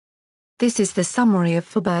This is the summary of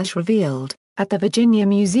Faberge revealed at the Virginia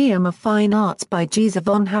Museum of Fine Arts by Geza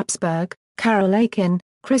Von Habsburg, Carol Aiken,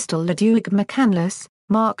 Christel Ludewig McCanless,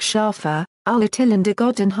 Mark Schaffer, Ulla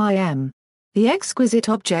Tillander-Godenhielm. The exquisite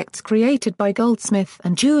objects created by goldsmith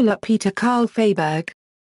and jeweler Peter Carl Faberge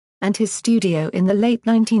and his studio in the late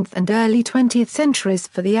 19th and early 20th centuries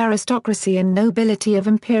for the aristocracy and nobility of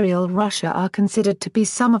Imperial Russia are considered to be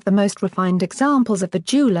some of the most refined examples of the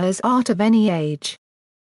jeweler's art of any age.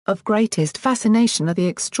 Of greatest fascination are the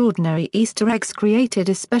extraordinary Easter eggs created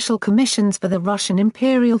as special commissions for the Russian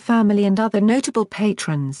imperial family and other notable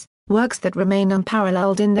patrons, works that remain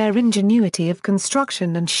unparalleled in their ingenuity of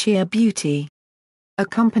construction and sheer beauty.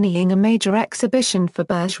 Accompanying a major exhibition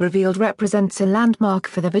Faberge revealed represents a landmark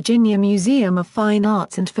for the Virginia Museum of Fine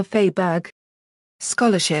Arts and for Faberge.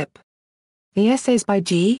 Scholarship. The essays by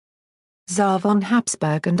Geza Von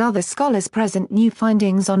Habsburg and other scholars present new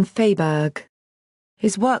findings on Faberge,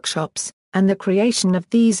 his workshops, and the creation of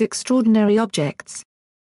these extraordinary objects.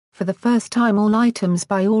 For the first time all items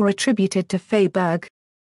by or attributed to Faberge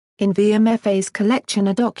in VMFA's collection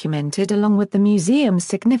are documented along with the museum's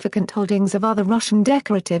significant holdings of other Russian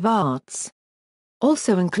decorative arts.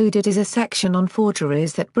 Also included is a section on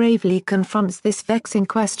forgeries that bravely confronts this vexing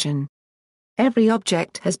question. Every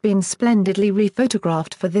object has been splendidly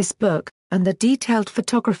rephotographed for this book, and the detailed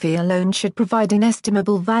photography alone should provide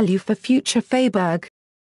inestimable value for future Faberge.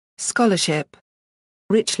 Scholarship.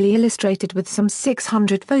 Richly illustrated with some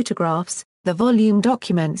 600 photographs, the volume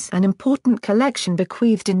documents an important collection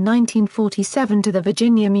bequeathed in 1947 to the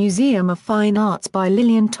Virginia Museum of Fine Arts by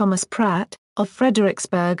Lillian Thomas Pratt, of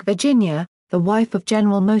Fredericksburg, Virginia, the wife of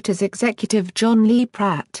General Motors executive John Lee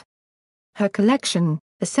Pratt. Her collection,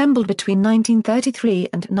 assembled between 1933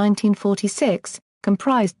 and 1946,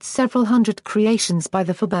 comprised several hundred creations by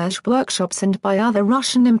the Faberge workshops and by other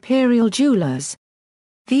Russian imperial jewelers.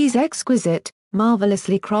 These exquisite,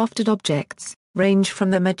 marvelously crafted objects range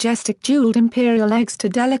from the majestic jeweled imperial eggs to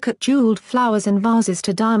delicate jeweled flowers and vases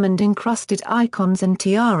to diamond-encrusted icons and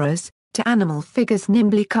tiaras, to animal figures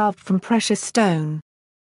nimbly carved from precious stone.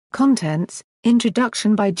 Contents.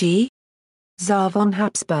 Introduction by Geza Von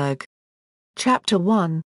Habsburg. Chapter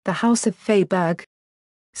 1, The House of Faberge.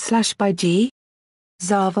 / by Geza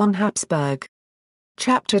Von Habsburg.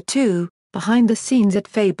 Chapter 2, Behind the Scenes at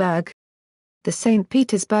Faberge. The St.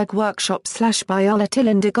 Petersburg Workshop / by Ulla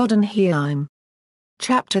Tillander-Godenhielm.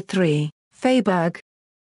 Chapter 3, Faberge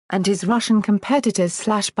and his Russian competitors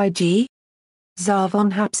 / by Geza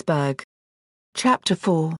Von Habsburg. Chapter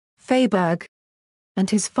 4, Faberge and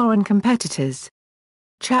his foreign competitors.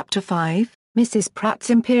 Chapter 5, Mrs. Pratt's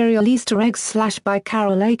Imperial Easter Eggs / by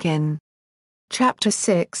Carol Aiken. Chapter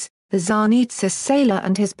 6, The Tsarnitsa Sailor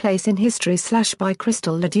and His Place in History / by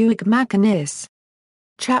Christel Ludewig McCanless.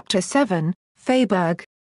 Chapter 7, Faberge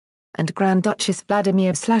and Grand Duchess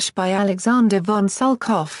Vladimir / by Alexander von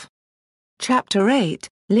Sulkoff. Chapter 8,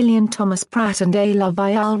 Lillian Thomas Pratt and A La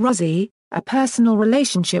Vial Rossi, A Personal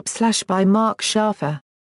Relationship / by Mark Schaffer.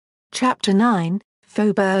 Chapter 9,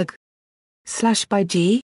 Faberge / by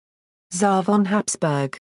Geza Von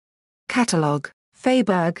Habsburg. Catalogue,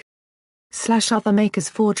 Faberge / other makers'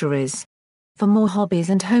 forgeries. For more hobbies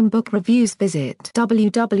and home book reviews visit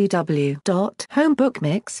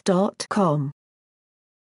www.homebookmix.com.